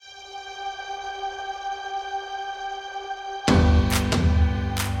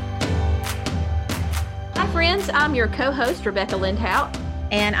friends. I'm your co-host, Rebecca Lindhout.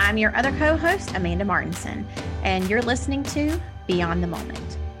 And I'm your other co-host, Amanda Martinson. And you're listening to Beyond the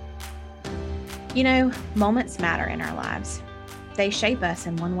Moment. You know, moments matter in our lives. They shape us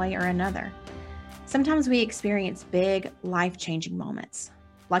in one way or another. Sometimes we experience big, life-changing moments,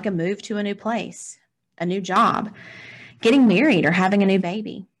 like a move to a new place, a new job, getting married, or having a new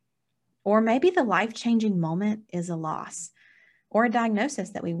baby. Or maybe the life-changing moment is a loss or a diagnosis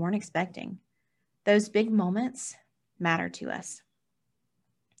that we weren't expecting. Those big moments matter to us.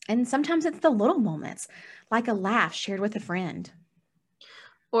 And sometimes it's the little moments, like a laugh shared with a friend.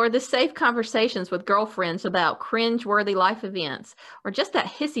 Or the safe conversations with girlfriends about cringe-worthy life events, or just that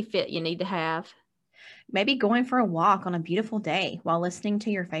hissy fit you need to have. Maybe going for a walk on a beautiful day while listening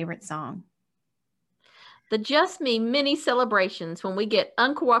to your favorite song. The Just Me mini celebrations when we get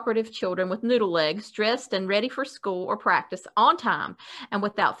uncooperative children with noodle legs dressed and ready for school or practice on time and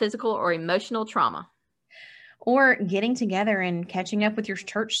without physical or emotional trauma. Or getting together and catching up with your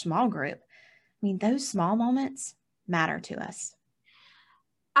church small group. I mean, those small moments matter to us.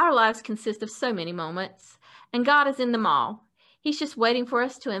 Our lives consist of so many moments, and God is in them all. He's just waiting for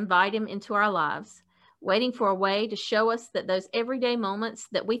us to invite him into our lives, waiting for a way to show us that those everyday moments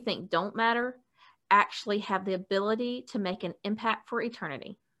that we think don't matter actually have the ability to make an impact for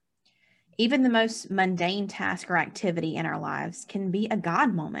eternity. Even the most mundane task or activity in our lives can be a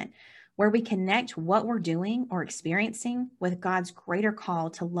God moment where we connect what we're doing or experiencing with God's greater call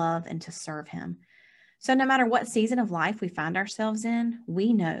to love and to serve him. So no matter what season of life we find ourselves in,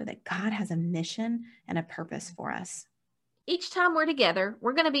 we know that God has a mission and a purpose for us. Each time we're together,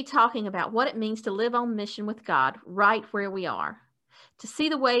 we're going to be talking about what it means to live on mission with God right where we are, to see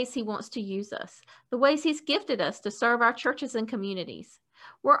the ways he wants to use us, the ways he's gifted us to serve our churches and communities.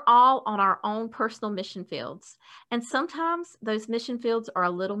 We're all on our own personal mission fields, and sometimes those mission fields are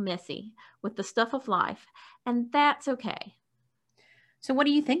a little messy with the stuff of life, and that's okay. So what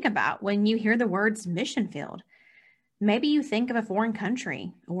do you think about when you hear the words mission field? Maybe you think of a foreign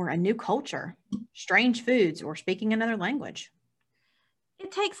country or a new culture, strange foods, or speaking another language.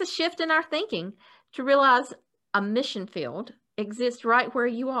 It takes a shift in our thinking to realize a mission field exists right where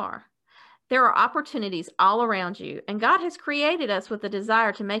you are. There are opportunities all around you, and God has created us with a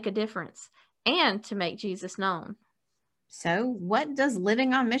desire to make a difference and to make Jesus known. So what does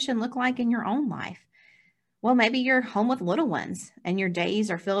living on mission look like in your own life? Well, maybe you're home with little ones and your days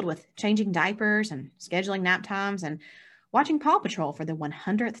are filled with changing diapers and scheduling nap times and watching Paw Patrol for the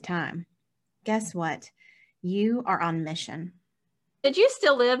 100th time. Guess what? You are on mission. Did you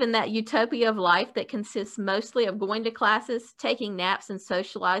still live in that utopia of life that consists mostly of going to classes, taking naps, and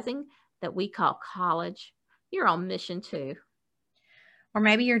socializing that we call college? You're on mission too. Or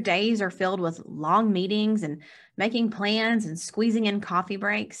maybe your days are filled with long meetings and making plans and squeezing in coffee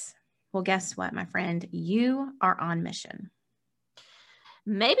breaks. Well, guess what, my friend? You are on mission.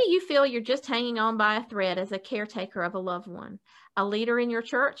 Maybe you feel you're just hanging on by a thread as a caretaker of a loved one, a leader in your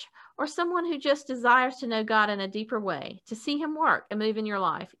church, or someone who just desires to know God in a deeper way, to see him work and move in your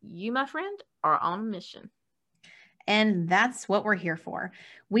life. You, my friend, are on a mission. And that's what we're here for.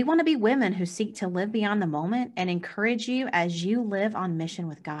 We want to be women who seek to live beyond the moment and encourage you as you live on mission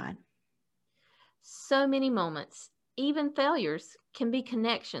with God. So many moments, even failures, can be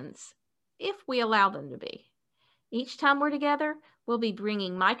connections if we allow them to be. Each time we're together, we'll be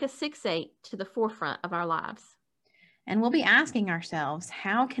bringing Micah 6:8 to the forefront of our lives. And we'll be asking ourselves,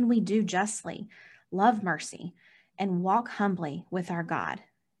 how can we do justly, love mercy, and walk humbly with our God,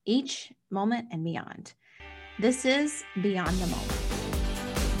 each moment and beyond? This is Beyond the Moment.